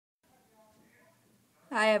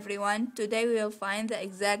Hi everyone, today we will find the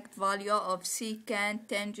exact value of secant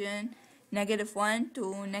tangent -1 to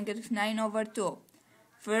 -9/2.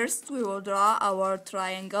 First we will draw our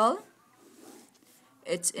triangle.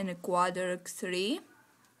 It's in a quadrant 3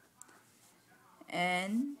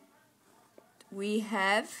 and we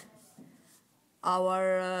have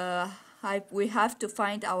we have to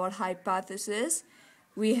find our hypothesis.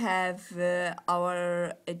 We have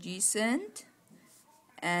our adjacent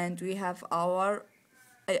and we have our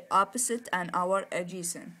opposite and our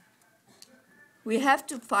adjacent. We have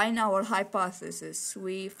to find our hypothesis.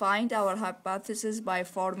 We find our hypothesis by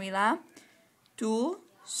formula 2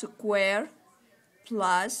 square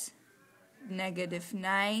plus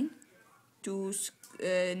 -9 to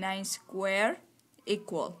 9 square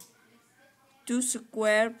equal 2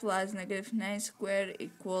 square plus -9 square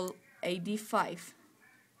equal 85.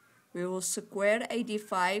 We will square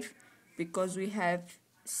 85 because we have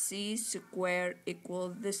c square equal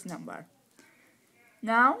this number.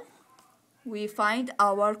 Now we find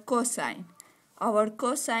our cosine. Our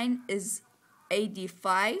cosine is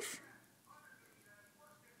 85.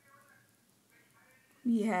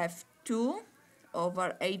 We have 2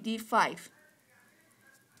 over 85.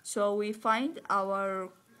 So we find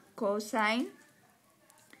our cosine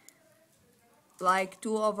like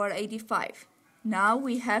 2 over 85. Now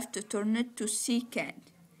we have to turn it to secant.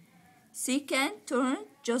 Secant turn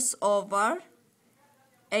just over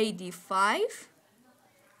 85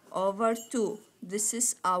 over 2. This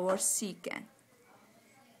is our secant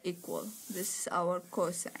equal. This is our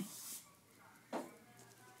cosine.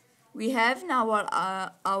 We have now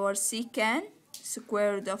our secant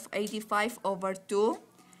square root of 85 over 2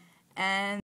 and